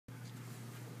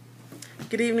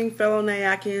Good evening, fellow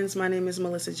Nayakians. My name is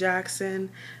Melissa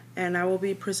Jackson, and I will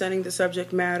be presenting the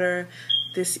subject matter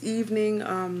this evening,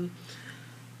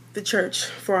 the church,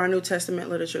 for our New Testament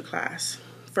literature class.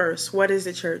 First, what is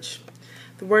the church?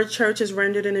 The word church is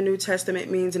rendered in the New Testament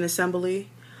means an assembly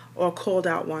or called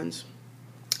out ones.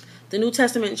 The New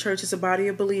Testament church is a body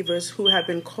of believers who have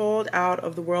been called out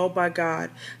of the world by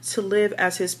God to live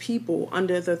as his people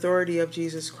under the authority of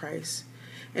Jesus Christ.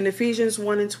 In Ephesians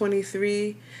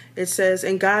 1:23, it says,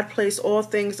 "And God placed all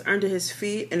things under his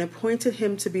feet and appointed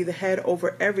him to be the head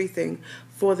over everything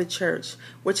for the church,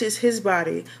 which is his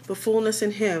body, the fullness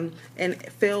in him, and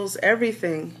fills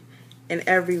everything in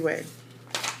every way."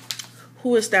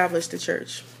 Who established the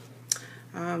church?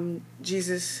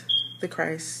 Jesus the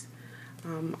Christ,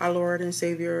 our Lord and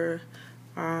Savior,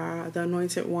 the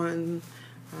Anointed One,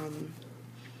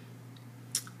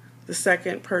 the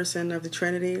second person of the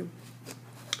Trinity.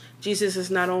 Jesus is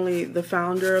not only the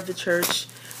founder of the church,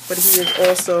 but he is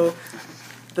also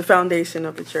the foundation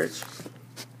of the church.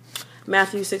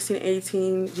 Matthew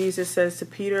 16:18, Jesus says to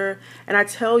Peter, "And I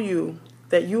tell you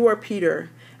that you are Peter,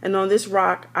 and on this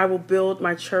rock I will build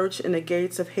my church, and the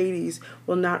gates of Hades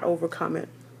will not overcome it."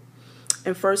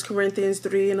 In 1 Corinthians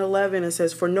 3:11, it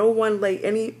says, "For no one lay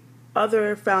any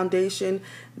other foundation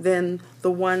than the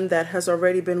one that has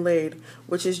already been laid,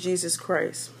 which is Jesus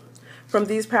Christ." From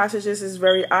these passages, it's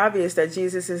very obvious that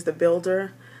Jesus is the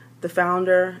builder, the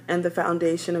founder, and the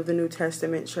foundation of the New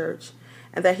Testament church,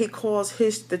 and that he calls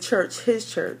the church his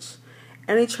church.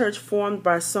 Any church formed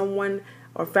by someone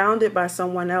or founded by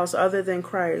someone else other than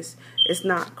Christ is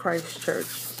not Christ's church.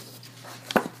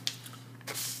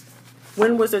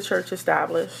 When was the church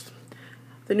established?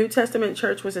 The New Testament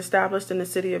church was established in the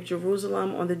city of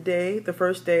Jerusalem on the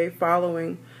first day of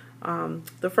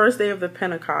the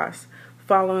Pentecost,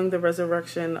 following the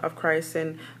resurrection of Christ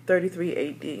in 33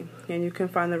 AD. And you can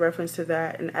find the reference to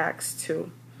that in Acts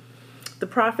 2. The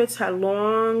prophets had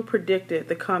long predicted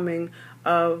the coming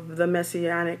of the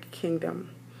Messianic kingdom.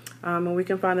 And we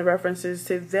can find the references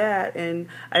to that in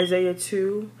Isaiah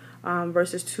 2,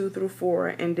 verses 2 through 4,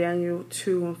 and Daniel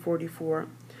 2:44.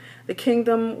 The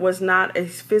kingdom was not a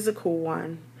physical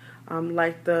one,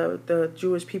 like the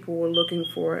Jewish people were looking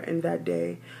for in that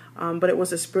day, but it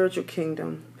was a spiritual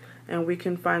kingdom. And we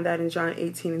can find that in John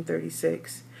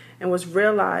 18:36, and was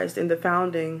realized in the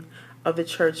founding of the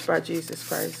church by Jesus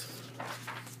Christ.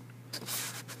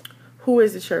 Who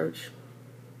is the church?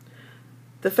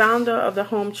 The founder of the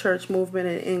home church movement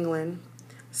in England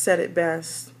said it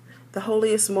best: "The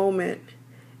holiest moment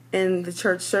in the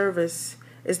church service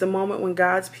is the moment when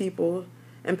God's people,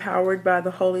 empowered by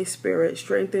the Holy Spirit,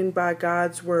 strengthened by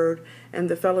God's word and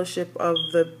the fellowship of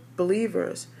the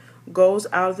believers, goes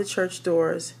out of the church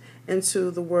doors into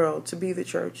the world to be the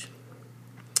church."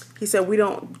 He said we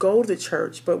don't go to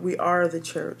church, but we are the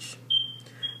church.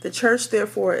 The church,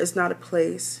 therefore, is not a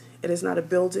place, it is not a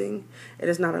building, it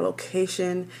is not a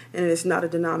location, and it is not a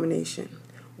denomination.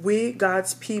 We,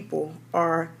 God's people,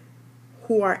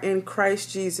 who are in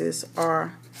Christ Jesus,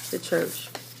 are the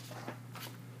church.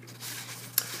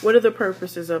 What are the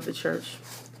purposes of the church?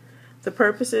 The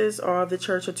purposes of the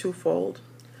church are twofold.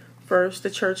 First,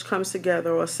 the church comes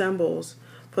together or assembles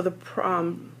for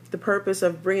the purpose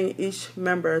of bringing each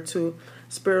member to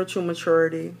spiritual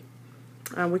maturity.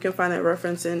 We can find that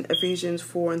reference in Ephesians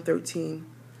 4:13.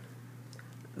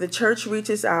 The church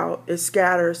reaches out, it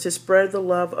scatters to spread the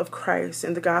love of Christ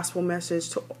and the gospel message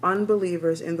to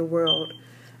unbelievers in the world.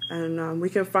 And we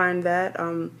can find that,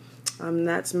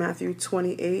 that's Matthew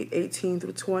 28:18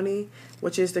 through 20,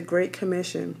 which is the Great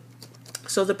Commission.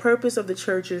 So the purpose of the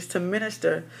church is to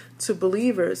minister to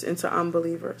believers and to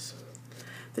unbelievers.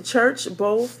 The church,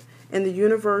 both in the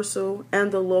universal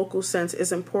and the local sense,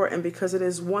 is important because it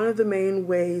is one of the main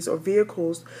ways or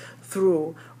vehicles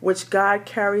through which God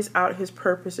carries out his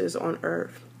purposes on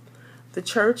earth. The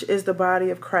church is the body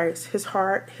of Christ, his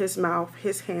heart, his mouth,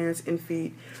 his hands and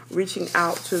feet, reaching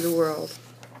out to the world.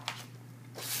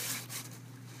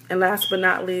 And last but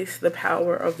not least, the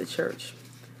power of the church.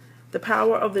 The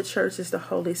power of the church is the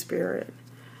Holy Spirit.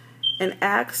 In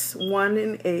Acts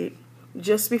 1:8,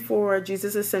 just before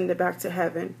Jesus ascended back to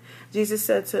heaven, Jesus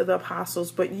said to the apostles,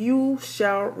 "But you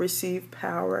shall receive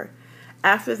power.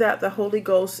 After that, the Holy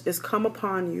Ghost is come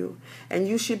upon you, and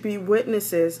you should be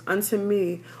witnesses unto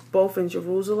me, both in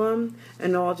Jerusalem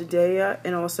and all Judea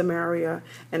and all Samaria,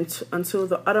 and unto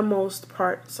the uttermost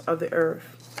parts of the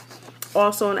earth."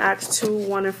 Also in Acts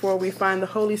 2:1-4, we find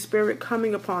the Holy Spirit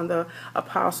coming upon the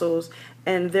apostles,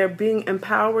 and they're being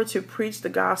empowered to preach the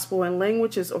gospel in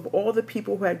languages of all the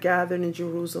people who had gathered in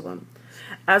Jerusalem.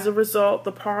 As a result,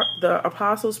 the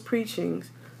apostles'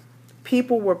 preachings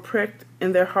people were pricked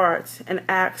in their hearts and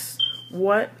asked,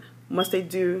 what must they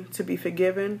do to be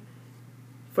forgiven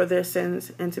for their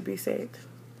sins and to be saved?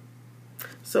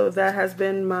 So that has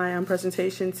been my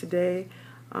presentation today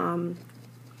in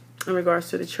regards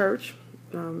to the church.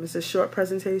 It's a short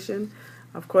presentation.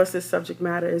 Of course, this subject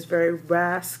matter is very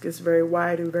vast, it's very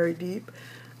wide and very deep,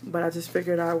 but I just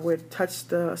figured I would touch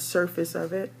the surface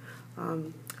of it.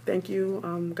 Thank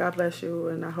you. God bless you,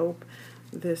 and I hope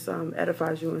this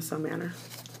edifies you in some manner.